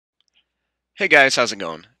Hey guys, how's it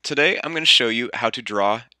going? Today I'm going to show you how to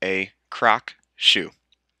draw a Croc shoe.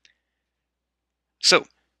 So,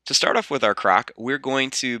 to start off with our Croc, we're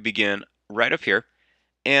going to begin right up here,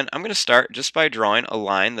 and I'm going to start just by drawing a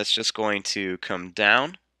line that's just going to come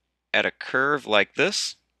down at a curve like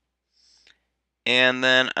this, and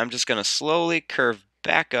then I'm just going to slowly curve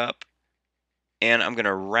back up, and I'm going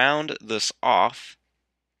to round this off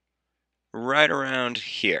right around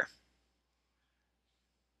here.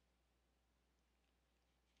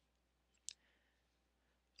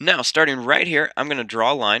 Now, starting right here, I'm going to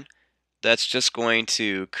draw a line that's just going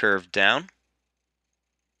to curve down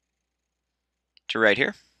to right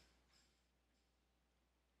here.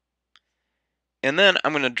 And then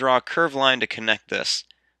I'm going to draw a curved line to connect this.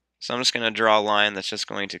 So I'm just going to draw a line that's just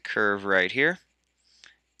going to curve right here.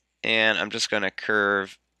 And I'm just going to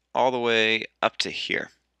curve all the way up to here.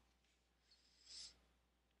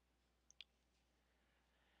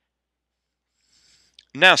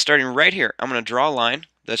 Now, starting right here, I'm going to draw a line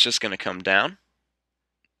that's just going to come down.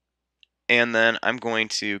 And then I'm going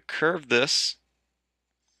to curve this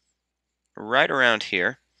right around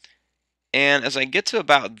here. And as I get to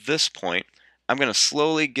about this point, I'm going to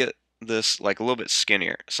slowly get this like a little bit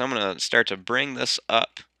skinnier. So I'm going to start to bring this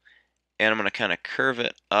up, and I'm going to kind of curve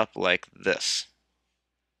it up like this.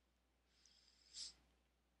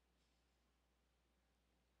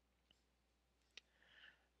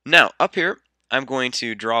 Now, up here, I'm going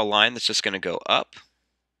to draw a line that's just going to go up,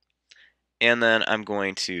 and then I'm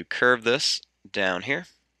going to curve this down here.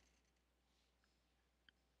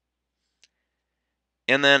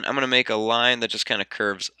 And then I'm going to make a line that just kind of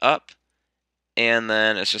curves up, and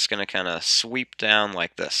then it's just going to kind of sweep down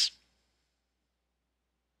like this.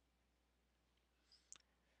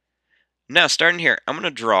 Now, starting here, I'm going to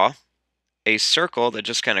draw a circle that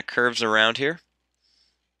just kind of curves around here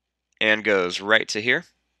and goes right to here.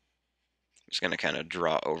 I'm just going to kind of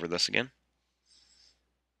draw over this again.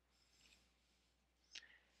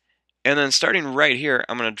 And then starting right here,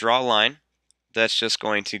 I'm going to draw a line that's just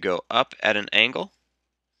going to go up at an angle.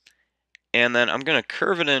 And then I'm going to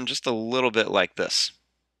curve it in just a little bit like this.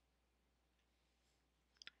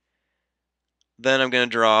 Then I'm going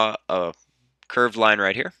to draw a curved line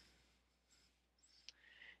right here.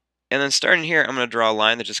 And then starting here, I'm going to draw a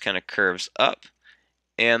line that just kind of curves up.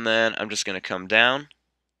 And then I'm just going to come down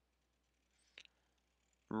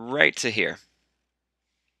right to here.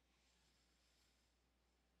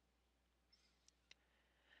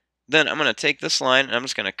 Then I'm going to take this line and I'm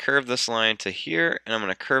just going to curve this line to here, and I'm going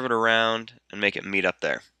to curve it around and make it meet up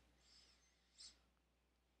there.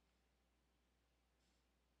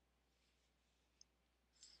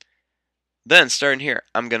 Then starting here,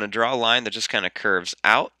 I'm going to draw a line that just kind of curves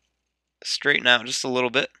out, straighten out just a little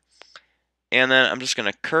bit, and then I'm just going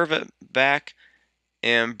to curve it back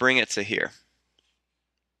and bring it to here.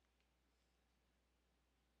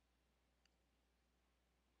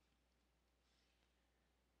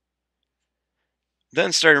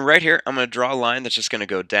 Then starting right here, I'm going to draw a line that's just going to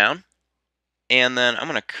go down, and then I'm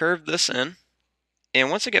going to curve this in, and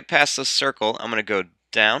once I get past this circle, I'm going to go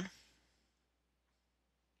down.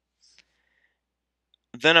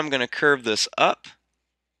 Then I'm going to curve this up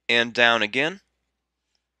and down again.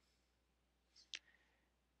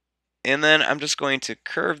 And then I'm just going to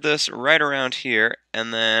curve this right around here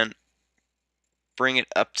and then bring it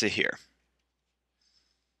up to here.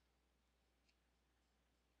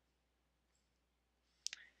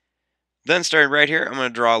 Then starting right here, I'm going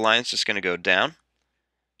to draw a line that's just going to go down.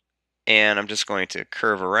 And I'm just going to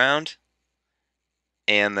curve around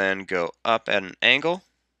and then go up at an angle.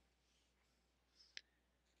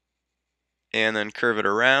 And then curve it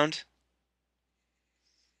around.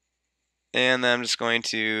 And then I'm just going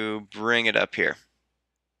to bring it up here.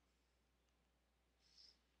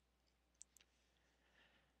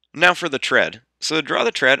 Now for the tread. So to draw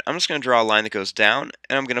the tread, I'm just going to draw a line that goes down,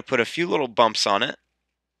 and I'm going to put a few little bumps on it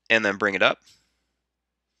and then bring it up.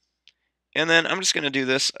 And then I'm just going to do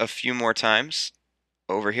this a few more times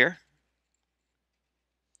over here.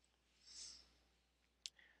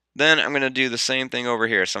 Then I'm going to do the same thing over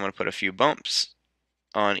here. So I'm going to put a few bumps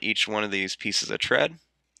on each one of these pieces of tread.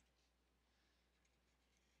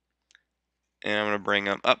 And I'm going to bring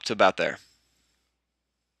them up to about there.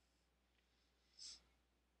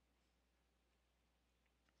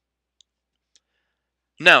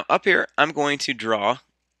 Now, up here, I'm going to draw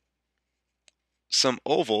some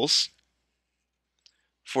ovals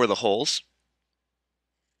for the holes.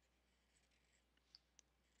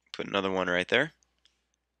 Put another one right there.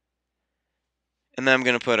 And then I'm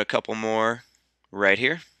going to put a couple more right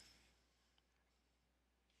here.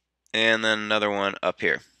 And then another one up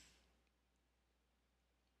here.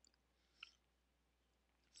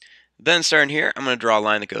 Then starting here, I'm going to draw a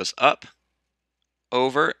line that goes up,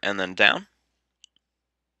 over, and then down.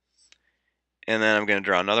 And then I'm going to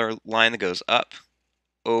draw another line that goes up,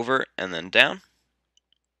 over, and then down.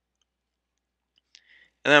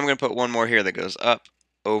 And then I'm going to put one more here that goes up,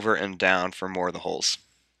 over, and down for more of the holes.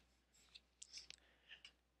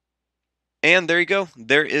 And there you go.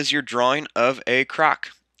 There is your drawing of a croc.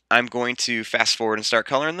 I'm going to fast forward and start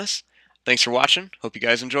coloring this. Thanks for watching. Hope you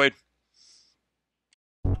guys enjoyed.